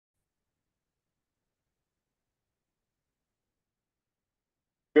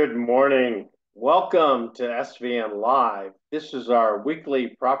Good morning. Welcome to SVN Live. This is our weekly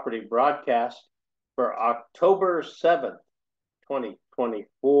property broadcast for October 7th,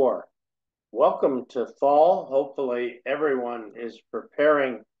 2024. Welcome to fall. Hopefully, everyone is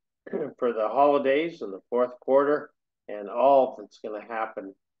preparing for the holidays and the fourth quarter and all that's going to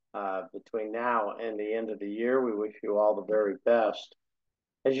happen between now and the end of the year. We wish you all the very best.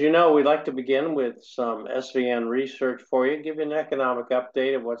 As you know, we'd like to begin with some SVN research for you, give you an economic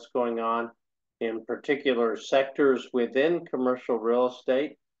update of what's going on in particular sectors within commercial real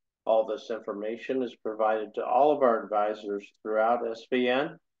estate. All this information is provided to all of our advisors throughout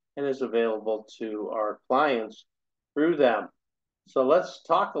SVN and is available to our clients through them. So let's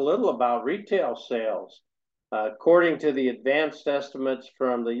talk a little about retail sales. According to the advanced estimates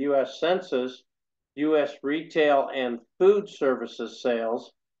from the U.S. Census, U.S. retail and food services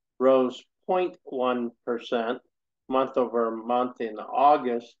sales rose 0.1% month over month in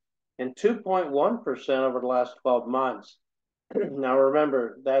August and 2.1% over the last 12 months. Now,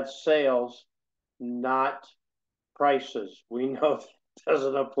 remember, that's sales, not prices. We know that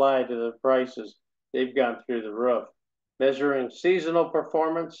doesn't apply to the prices. They've gone through the roof. Measuring seasonal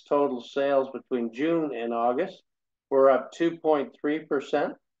performance, total sales between June and August were up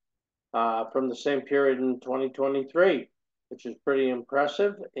 2.3% from the same period in 2023, which is pretty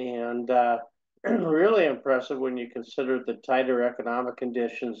impressive and really impressive when you consider the tighter economic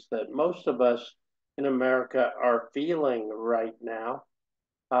conditions that most of us in America are feeling right now.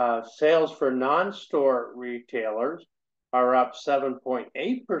 Sales for non-store retailers are up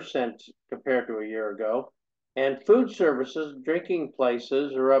 7.8% compared to a year ago, and food services, drinking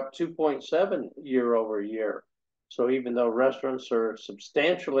places are up 2.7 year over year. So even though restaurants are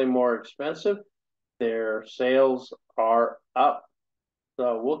substantially more expensive, their sales are up.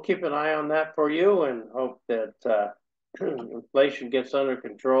 So we'll keep an eye on that for you and hope that inflation gets under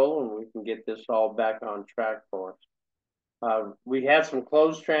control and we can get this all back on track for us. We had some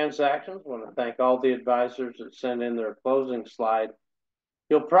closed transactions. I want to thank all the advisors that sent in their closing slide.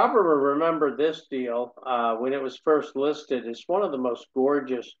 You'll probably remember this deal when it was first listed. It's one of the most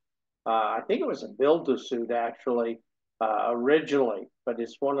gorgeous. I think it was a build-to-suit actually originally, but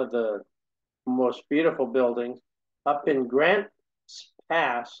it's one of the most beautiful buildings up in Grants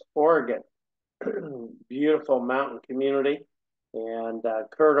Pass, Oregon. Beautiful mountain community. And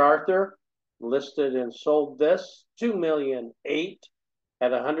Kurt Arthur listed and sold this $2.8 million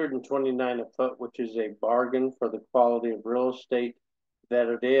at $129 a foot, which is a bargain for the quality of real estate that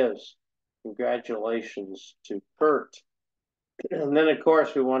it is. Congratulations to Kurt. And then, of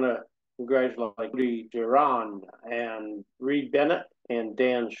course, we want to congratulate Rudy Duran and Reed Bennett and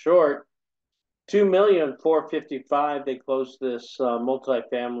Dan Short. $2,455,000. They closed this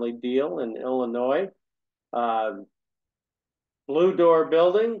multifamily deal in Illinois. Blue Door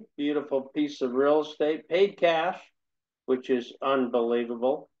Building, beautiful piece of real estate, paid cash, which is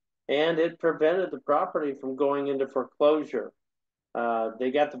unbelievable, and it prevented the property from going into foreclosure.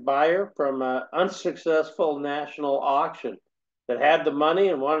 They got the buyer from an unsuccessful national auction that had the money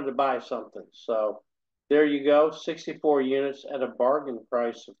and wanted to buy something. So there you go, 64 units at a bargain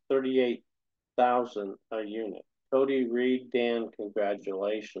price of $38,000 a unit. Cody, Reed, Dan,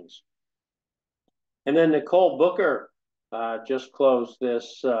 congratulations. And then Nicole Booker just closed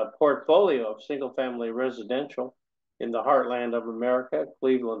this portfolio of single-family residential in the heartland of America,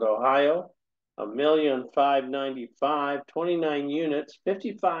 Cleveland, Ohio. $1,595,000, 29 units,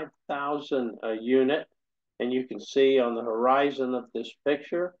 $55,000 a unit. And you can see on the horizon of this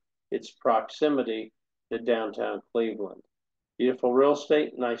picture, its proximity to downtown Cleveland. Beautiful real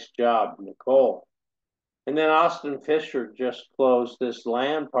estate, nice job, Nicole. And then Austin Fisher just closed this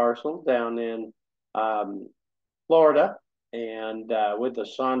land parcel down in Florida, and with the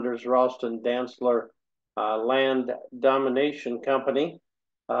Saunders Ralston Dantzler Land Domination Company.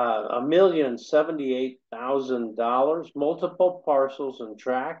 $1,078,000, multiple parcels and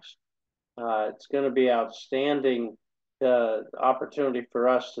tracts. It's going to be outstanding opportunity for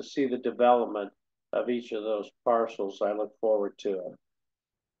us to see the development of each of those parcels. I look forward to it.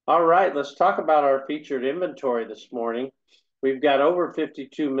 All right, let's talk about our featured inventory this morning. We've got over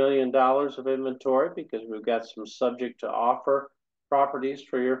 $52 million of inventory because we've got some subject to offer properties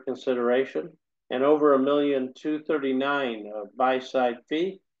for your consideration, and over $1,239,000 of buy-side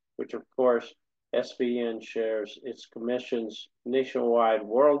fee, which of course SVN shares its commissions nationwide,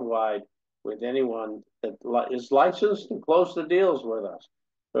 worldwide, with anyone that is licensed and close the deals with us.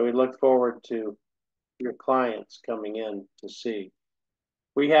 So we look forward to your clients coming in to see.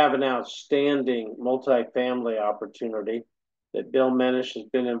 We have an outstanding multifamily opportunity that Bill Menish has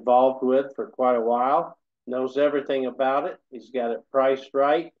been involved with for quite a while. knows everything about it. He's got it priced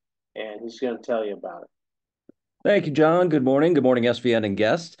right, and he's going to tell you about it. Thank you, John. Good morning. Good morning, SVN and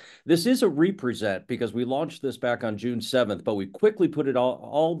guests. This is a represent because we launched this back on June 7th, but we quickly put it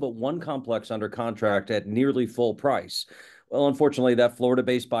all but one complex under contract at nearly full price. Well, unfortunately, that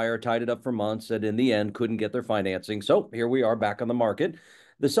Florida-based buyer tied it up for months and in the end couldn't get their financing. So here we are back on the market.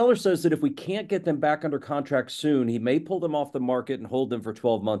 The seller says that if we can't get them back under contract soon, he may pull them off the market and hold them for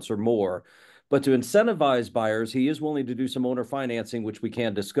 12 months or more. But to incentivize buyers, he is willing to do some owner financing, which we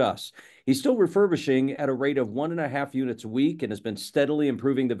can discuss. He's still refurbishing at a rate of 1.5 units a week and has been steadily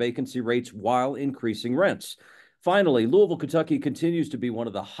improving the vacancy rates while increasing rents. Finally, Louisville, Kentucky continues to be one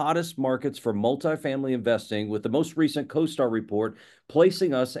of the hottest markets for multifamily investing, with the most recent CoStar report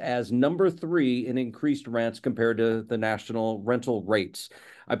placing us as number 3 in increased rents compared to the national rental rates.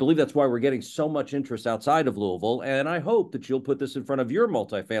 I believe that's why we're getting so much interest outside of Louisville, and I hope that you'll put this in front of your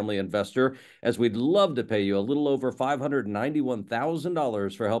multifamily investor, as we'd love to pay you a little over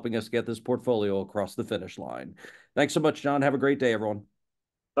 $591,000 for helping us get this portfolio across the finish line. Thanks so much, John. Have a great day, everyone.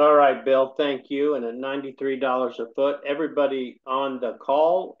 All right, Bill, thank you. And at $93 a foot, everybody on the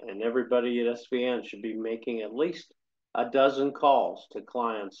call and everybody at SVN should be making at least a dozen calls to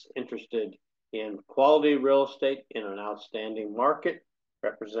clients interested in quality real estate in an outstanding market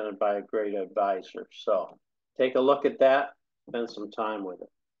represented by a great advisor. So take a look at that, spend some time with it.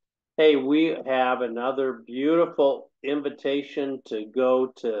 Hey, we have another beautiful invitation to go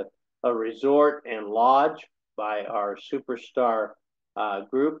to a resort and lodge by our superstar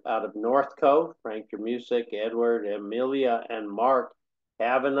group out of North Cove. Frank Your Music, Edward, Amelia, and Mark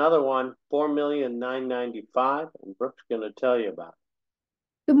have another one, $4,995,000, and Brooke's going to tell you about it.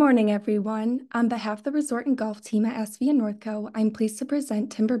 Good morning, everyone. On behalf of the resort and golf team at SVN Northco, I'm pleased to present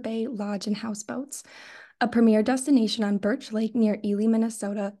Timber Bay Lodge and Houseboats, a premier destination on Birch Lake near Ely,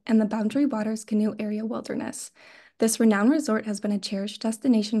 Minnesota, and the Boundary Waters Canoe Area Wilderness. This renowned resort has been a cherished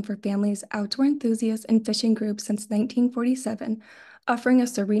destination for families, outdoor enthusiasts, and fishing groups since 1947, offering a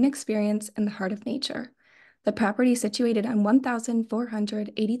serene experience in the heart of nature. The property, situated on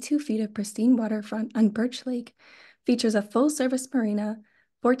 1,482 feet of pristine waterfront on Birch Lake, features a full-service marina,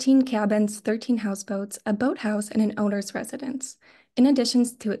 14 cabins, 13 houseboats, a boathouse, and an owner's residence. In addition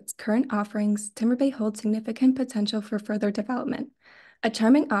to its current offerings, Timber Bay holds significant potential for further development. A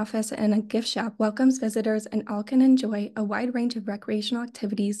charming office and a gift shop welcomes visitors, and all can enjoy a wide range of recreational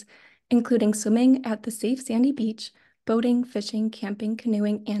activities, including swimming at the safe sandy beach, boating, fishing, camping,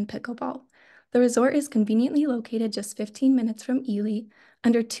 canoeing, and pickleball. The resort is conveniently located just 15 minutes from Ely,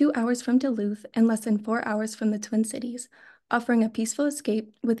 under 2 hours from Duluth, and less than 4 hours from the Twin Cities, offering a peaceful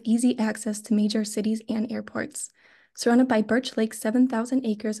escape with easy access to major cities and airports. Surrounded by Birch Lake's 7,000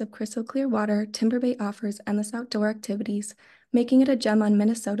 acres of crystal clear water, Timber Bay offers endless outdoor activities, making it a gem on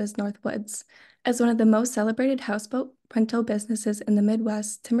Minnesota's North Woods. As one of the most celebrated houseboat rental businesses in the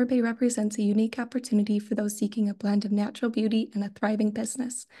Midwest, Timber Bay represents a unique opportunity for those seeking a blend of natural beauty and a thriving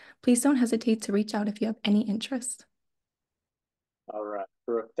business. Please don't hesitate to reach out if you have any interest. All right,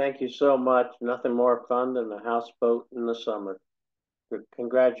 Brooke, thank you so much. Nothing more fun than a houseboat in the summer.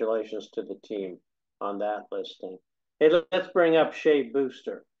 Congratulations to the team on that listing. Hey, let's bring up Shea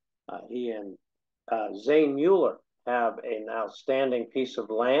Booster. He and Zane Mueller have an outstanding piece of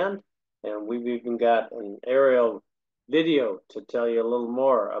land, and we've even got an aerial video to tell you a little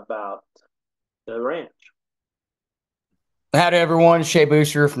more about the ranch. Howdy, everyone. Shea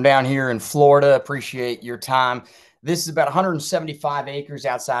Booster from down here in Florida. Appreciate your time. This is about 175 acres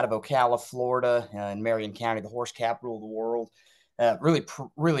outside of Ocala, Florida, in Marion County, the horse capital of the world.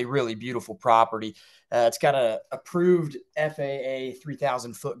 Really beautiful property. It's got a approved FAA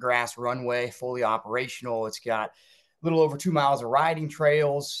 3,000-foot grass runway, fully operational. It's got a little over 2 miles of riding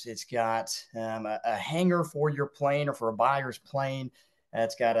trails. It's got a hangar for your plane or for a buyer's plane.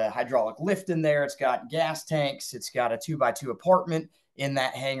 It's got a hydraulic lift in there. It's got gas tanks. It's got a 2x2 apartment in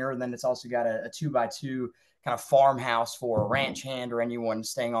that hangar. And then it's also got a 2x2 kind of farmhouse for a ranch hand or anyone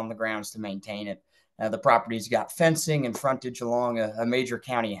staying on the grounds to maintain it. The property's got fencing and frontage along a major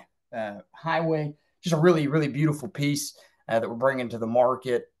county highway. Just a really beautiful piece that we're bringing to the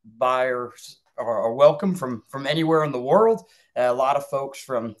market. Buyers are welcome from anywhere in the world. A lot of folks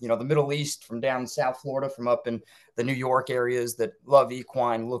from the Middle East, from down in South Florida, from up in the New York areas that love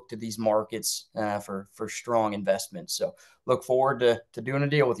equine, look to these markets for strong investments. So look forward to doing a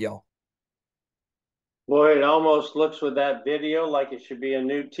deal with y'all. Boy, it almost looks with that video like it should be a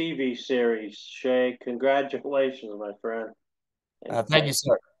new TV series. Shay, congratulations, my friend. Thank you,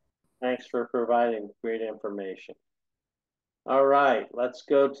 sir. Thanks for providing great information. All right, let's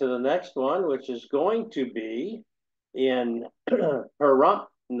go to the next one, which is going to be in Pahrump,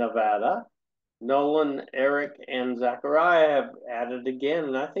 Nevada. Nolan, Eric, and Zachariah have added again,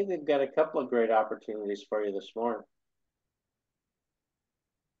 and I think they've got a couple of great opportunities for you this morning.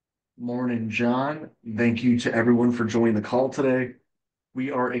 Morning, John. Thank you to everyone for joining the call today.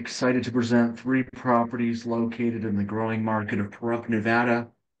 We are excited to present three properties located in the growing market of Pahrump, Nevada,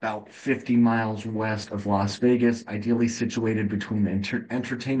 about 50 miles west of Las Vegas, ideally situated between the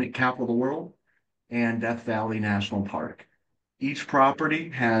entertainment capital of the world and Death Valley National Park. Each property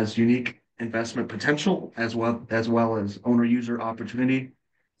has unique investment potential as well as owner-user opportunity,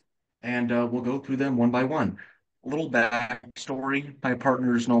 and we'll go through them one by one. A little backstory: my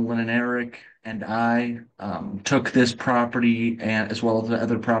partners Nolan and Eric and I took this property and as well as the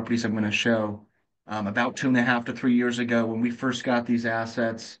other properties I'm going to show about 2.5 to 3 years ago. When we first got these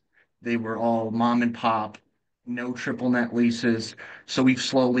assets, they were all mom and pop, no triple net leases. So we've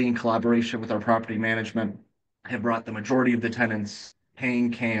slowly, in collaboration with our property management, have brought the majority of the tenants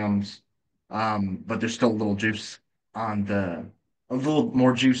paying cams, but there's still a little juice on the a little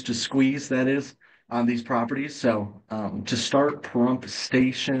more juice to squeeze, that is, on these properties. So to start, Pahrump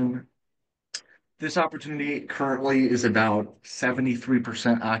Station, this opportunity currently is about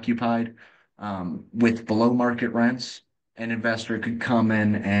 73% occupied with below market rents. An investor could come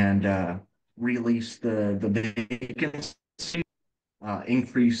in and release the vacancy,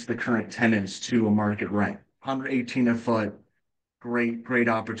 increase the current tenants to a market rent. 118 a foot, great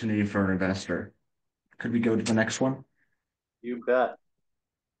opportunity for an investor. Could we go to the next one? You bet.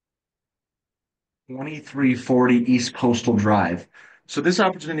 2340 East Postal Drive. So this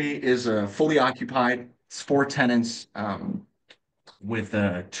opportunity is fully occupied. It's four tenants with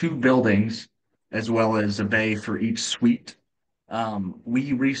two buildings as well as a bay for each suite.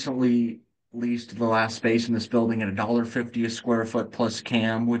 We recently leased the last space in this building at $1.50 a square foot plus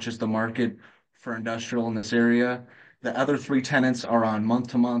CAM, which is the market for industrial in this area. The other three tenants are on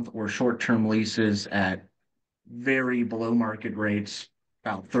month-to-month or short-term leases at very below market rates,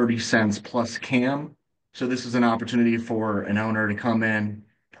 about 30 cents plus CAM. So this is an opportunity for an owner to come in,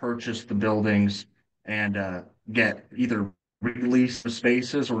 purchase the buildings, and get either release the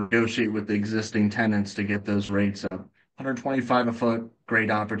spaces or negotiate with the existing tenants to get those rates up. 125 a foot,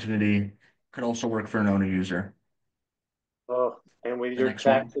 great opportunity. Could also work for an owner user. Oh, and with The your next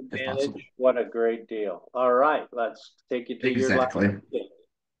one, tax if possible. advantage, what a great deal. All right, let's take you to your last Exactly. pick.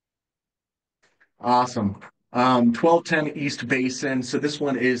 Awesome. 1210 East Basin. So this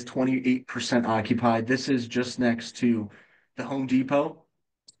one is 28% occupied. This is just next to the Home Depot,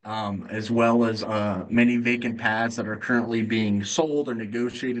 as well as many vacant pads that are currently being sold or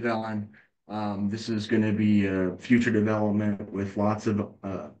negotiated on. This is going to be a future development with lots of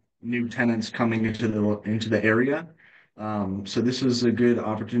new tenants coming into the area. So this is a good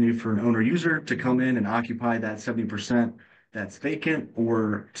opportunity for an owner user to come in and occupy that 70% that's vacant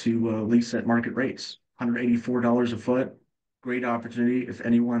or to lease at market rates. $184 a foot. Great opportunity. If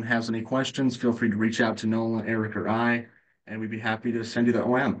anyone has any questions, feel free to reach out to Nolan, Eric, or I, and we'd be happy to send you the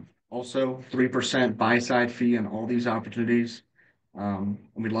OM. Also, 3% buy side fee on all these opportunities. And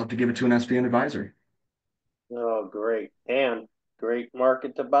we'd love to give it to an SVN advisor. Oh, great. And great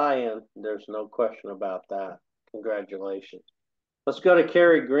market to buy in. There's no question about that. Congratulations. Let's go to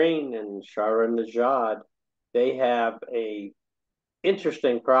Kerry Green and Shara Najad. They have a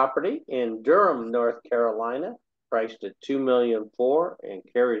interesting property in Durham, North Carolina, priced at $2,400,000, and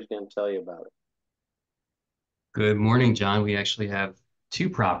Kerry's going to tell you about it. Good morning, John. We actually have two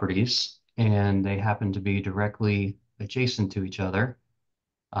properties, and they happen to be directly adjacent to each other.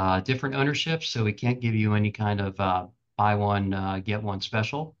 Different ownerships, so we can't give you any kind of buy one, get one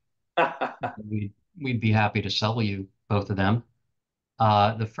special. We'd be happy to sell you both of them.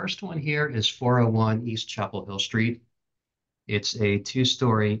 The first one here is 401 East Chapel Hill Street. It's a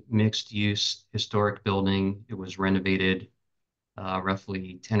two-story mixed-use historic building. It was renovated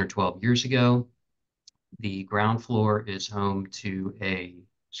roughly 10 or 12 years ago. The ground floor is home to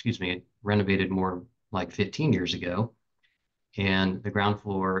renovated more like 15 years ago. And the ground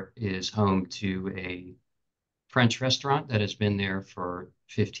floor is home to a French restaurant that has been there for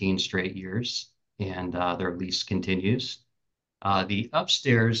 15 straight years, and their lease continues. The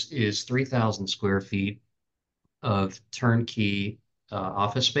upstairs is 3,000 square feet of turnkey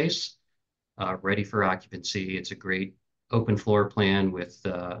office space, ready for occupancy. It's a great open floor plan with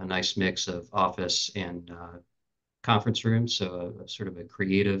a nice mix of office and conference rooms, so a sort of a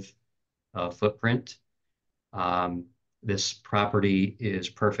creative footprint. This property is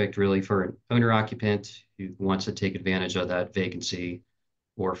perfect really for an owner occupant who wants to take advantage of that vacancy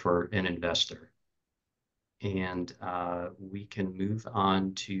or for an investor. And we can move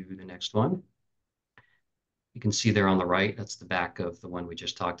on to the next one. You can see there on the right, that's the back of the one we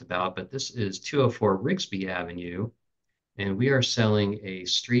just talked about, but this is 204 Rigsby Avenue, and we are selling a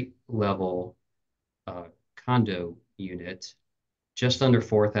street level condo unit, just under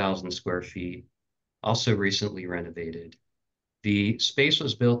 4,000 square feet, also recently renovated. The space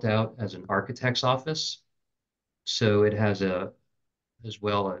was built out as an architect's office, so it has as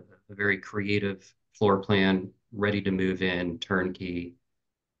well a very creative floor plan, ready to move in, turnkey.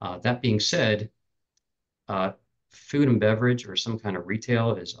 That being said, uh, food and beverage or some kind of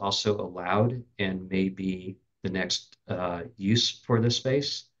retail is also allowed and may be the next use for this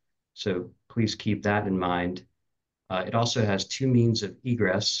space. So please keep that in mind. It also has two means of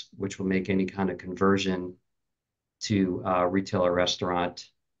egress, which will make any kind of conversion to retail or restaurant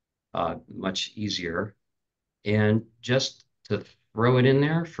much easier. And just to throw it in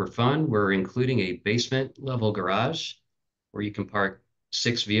there for fun, we're including a basement level garage where you can park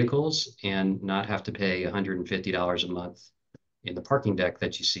 6 vehicles and not have to pay $150 a month in the parking deck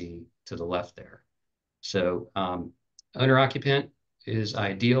that you see to the left there. So owner occupant is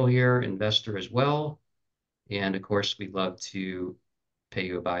ideal here, investor as well. And of course, we'd love to pay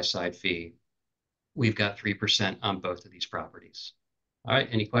you a buy side fee. We've got 3% on both of these properties. All right,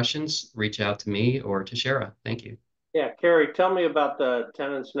 any questions? Reach out to me or to Shara. Thank you. Yeah, Carrie, tell me about the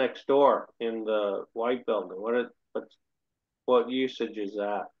tenants next door in the white building. What usage is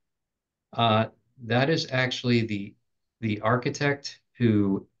that? That is actually the architect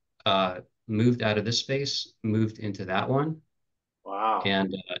who moved out of this space, moved into that one. Wow.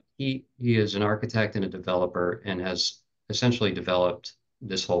 And he is an architect and a developer and has essentially developed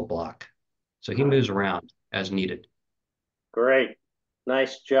this whole block. So he moves around as needed. Great.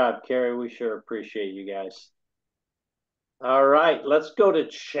 Nice job, Carrie. We sure appreciate you guys. All right, let's go to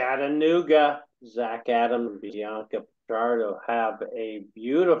Chattanooga. Zach Adams and Bianca Pichardo have a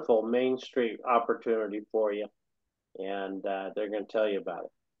beautiful Main Street opportunity for you, and they're going to tell you about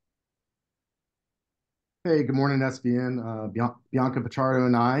it. Hey, good morning, SVN. Bianca Pichardo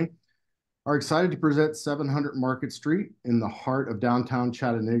and I are excited to present 700 Market Street in the heart of downtown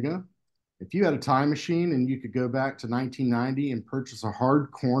Chattanooga. If you had a time machine and you could go back to 1990 and purchase a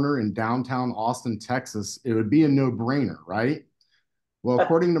hard corner in downtown Austin, Texas, it would be a no-brainer, right? Well,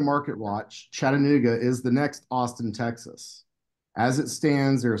 according to Market Watch, Chattanooga is the next Austin, Texas. As it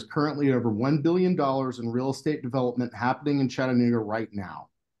stands, there is currently over $1 billion in real estate development happening in Chattanooga right now.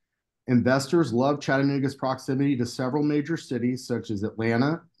 Investors love Chattanooga's proximity to several major cities such as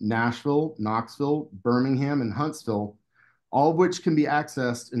Atlanta, Nashville, Knoxville, Birmingham, and Huntsville, all of which can be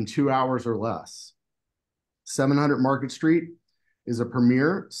accessed in 2 hours or less. 700 Market Street is a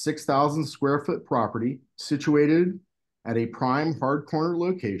premier 6,000 square foot property situated at a prime hard corner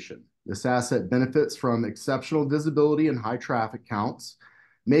location. This asset benefits from exceptional visibility and high traffic counts,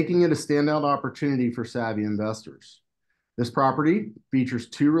 making it a standout opportunity for savvy investors. This property features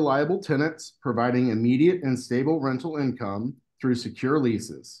 2 reliable tenants providing immediate and stable rental income through secure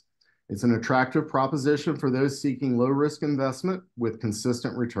leases. It's an attractive proposition for those seeking low-risk investment with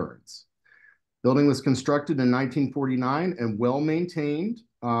consistent returns. Building was constructed in 1949 and well-maintained.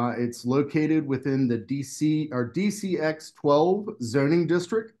 It's located within the DCX 12 zoning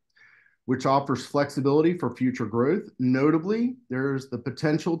district, which offers flexibility for future growth. Notably, there's the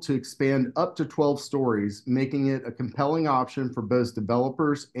potential to expand up to 12 stories, making it a compelling option for both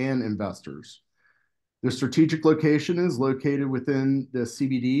developers and investors. The strategic location is located within the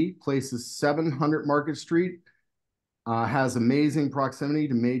CBD, places 700 Market Street, has amazing proximity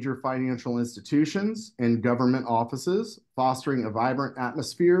to major financial institutions and government offices, fostering a vibrant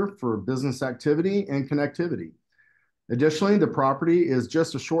atmosphere for business activity and connectivity. Additionally, the property is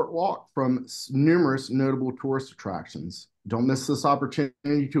just a short walk from numerous notable tourist attractions. Don't miss this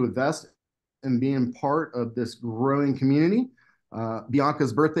opportunity to invest and being part of this growing community.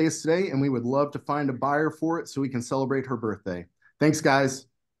 Bianca's birthday is today, and we would love to find a buyer for it so we can celebrate her birthday. Thanks, guys.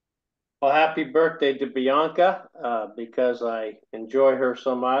 Well, happy birthday to Bianca. Because I enjoy her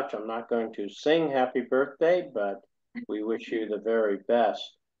so much, I'm not going to sing happy birthday, but we wish you the very best.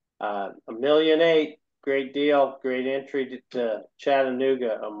 $1.8 million, great deal, great entry to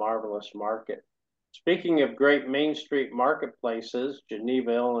Chattanooga, a marvelous market. Speaking of great Main Street marketplaces,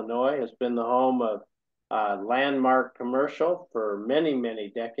 Geneva, Illinois has been the home of Landmark Commercial for many,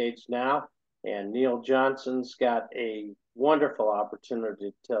 many decades now. And Neil Johnson's got a wonderful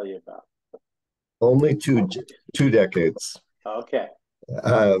opportunity to tell you about. Only two decades. Okay.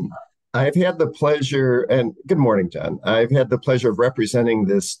 I've had the pleasure, and good morning, John. I've had the pleasure of representing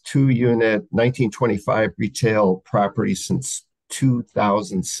this 2-unit 1925 retail property since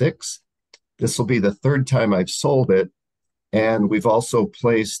 2006. This will be the 3rd time I've sold it. And we've also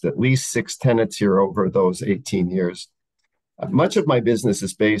placed at least 6 tenants here over those 18 years. Much of my business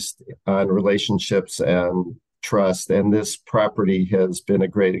is based on relationships and trust, and this property has been a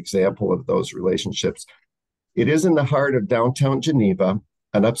great example of those relationships. It is in the heart of downtown Geneva,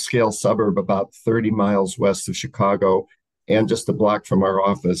 an upscale suburb about 30 miles west of Chicago and just a block from our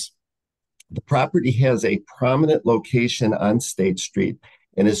office. The property has a prominent location on State Street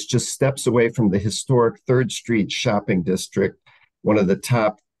and is just steps away from the historic 3rd Street shopping district, one of the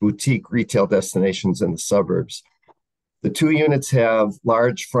top boutique retail destinations in the suburbs. The 2 units have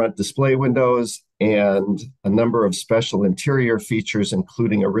large front display windows and a number of special interior features,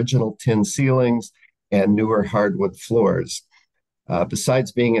 including original tin ceilings and newer hardwood floors.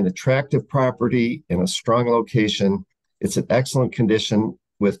 Besides being an attractive property in a strong location, it's in excellent condition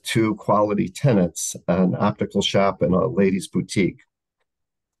with 2 quality tenants, an optical shop and a ladies' boutique.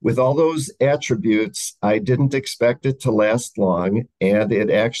 With all those attributes, I didn't expect it to last long, and it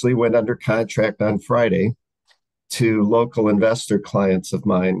actually went under contract on Friday to local investor clients of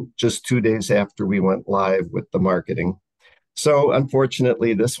mine just 2 days after we went live with the marketing. So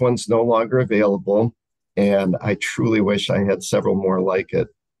unfortunately, this one's no longer available, and I truly wish I had several more like it.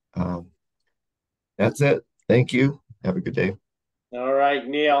 That's it. Thank you. Have a good day. All right,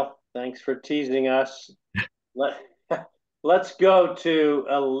 Neil, thanks for teasing us. Let's go to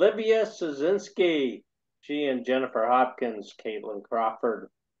Olivia Szynski. She and Jennifer Hopkins, Caitlin Crawford,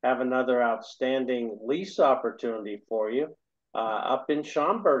 have another outstanding lease opportunity for you up in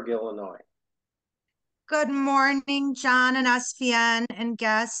Schaumburg, Illinois. Good morning, John and SVN and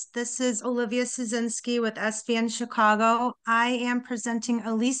guests. This is Olivia Szynski with SVN Chicago. I am presenting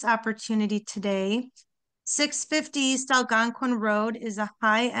a lease opportunity today. 650 East Algonquin Road is a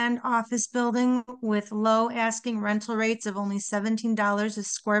high-end office building with low asking rental rates of only $17 a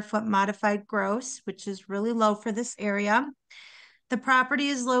square foot modified gross, which is really low for this area. The property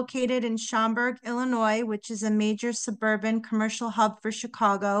is located in Schaumburg, Illinois, which is a major suburban commercial hub for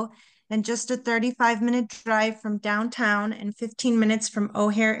Chicago, and just a 35-minute drive from downtown and 15 minutes from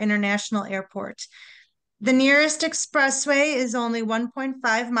O'Hare International Airport. The nearest expressway is only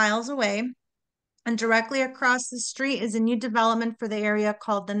 1.5 miles away, and directly across the street is a new development for the area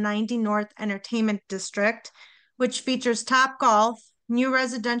called the 90 North Entertainment District, which features Topgolf, new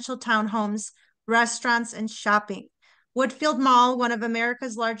residential townhomes, restaurants, and shopping. Woodfield Mall, one of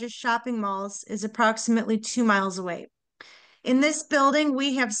America's largest shopping malls, is approximately 2 miles away. In this building,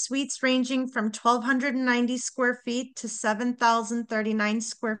 we have suites ranging from 1,290 square feet to 7,039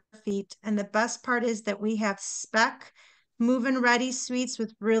 square feet. And the best part is that we have spec, move-in ready suites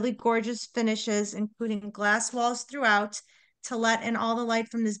with really gorgeous finishes, including glass walls throughout, to let in all the light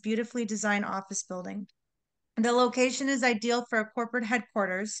from this beautifully designed office building. The location is ideal for a corporate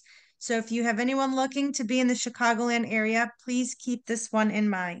headquarters. So if you have anyone looking to be in the Chicagoland area, please keep this one in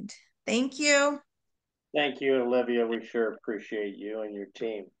mind. Thank you. Thank you, Olivia. We sure appreciate you and your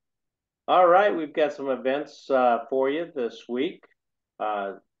team. All right, we've got some events for you this week.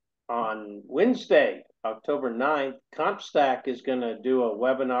 On Wednesday, October 9th, CompStack is going to do a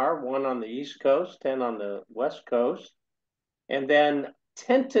webinar, one on the East Coast, 10 on the West Coast. And then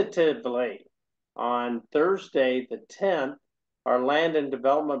tentatively on Thursday, the 10th, our Land and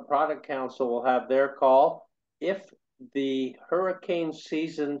Development Product Council will have their call if the hurricane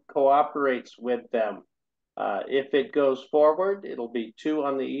season cooperates with them. If it goes forward, it'll be 2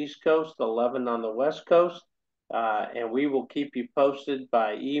 on the East Coast, 11 on the West Coast. And we will keep you posted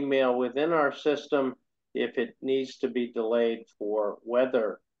by email within our system if it needs to be delayed for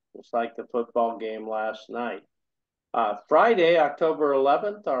weather, just like the football game last night. Friday, October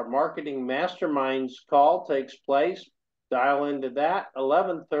 11th, our Marketing Masterminds call takes place. Dial into that,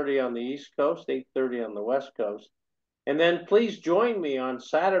 11:30 on the East Coast, 8:30 on the West Coast. And then please join me on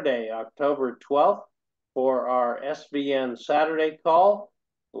Saturday, October 12th, for our SVN Saturday call,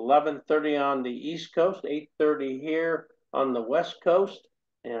 11:30 on the East Coast, 8:30 here on the West Coast.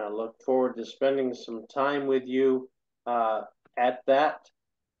 And I look forward to spending some time with you at that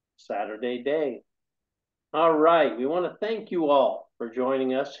Saturday day. All right, we want to thank you all for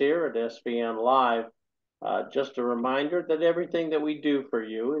joining us here at SVN Live. Just a reminder that everything that we do for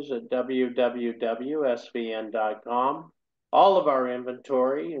you is at www.svn.com. All of our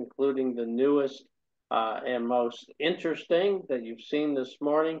inventory, including the newest and most interesting that you've seen this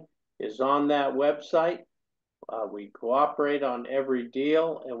morning, is on that website. We cooperate on every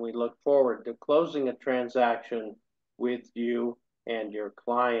deal, and we look forward to closing a transaction with you and your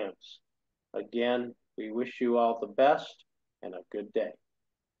clients. Again, we wish you all the best and a good day.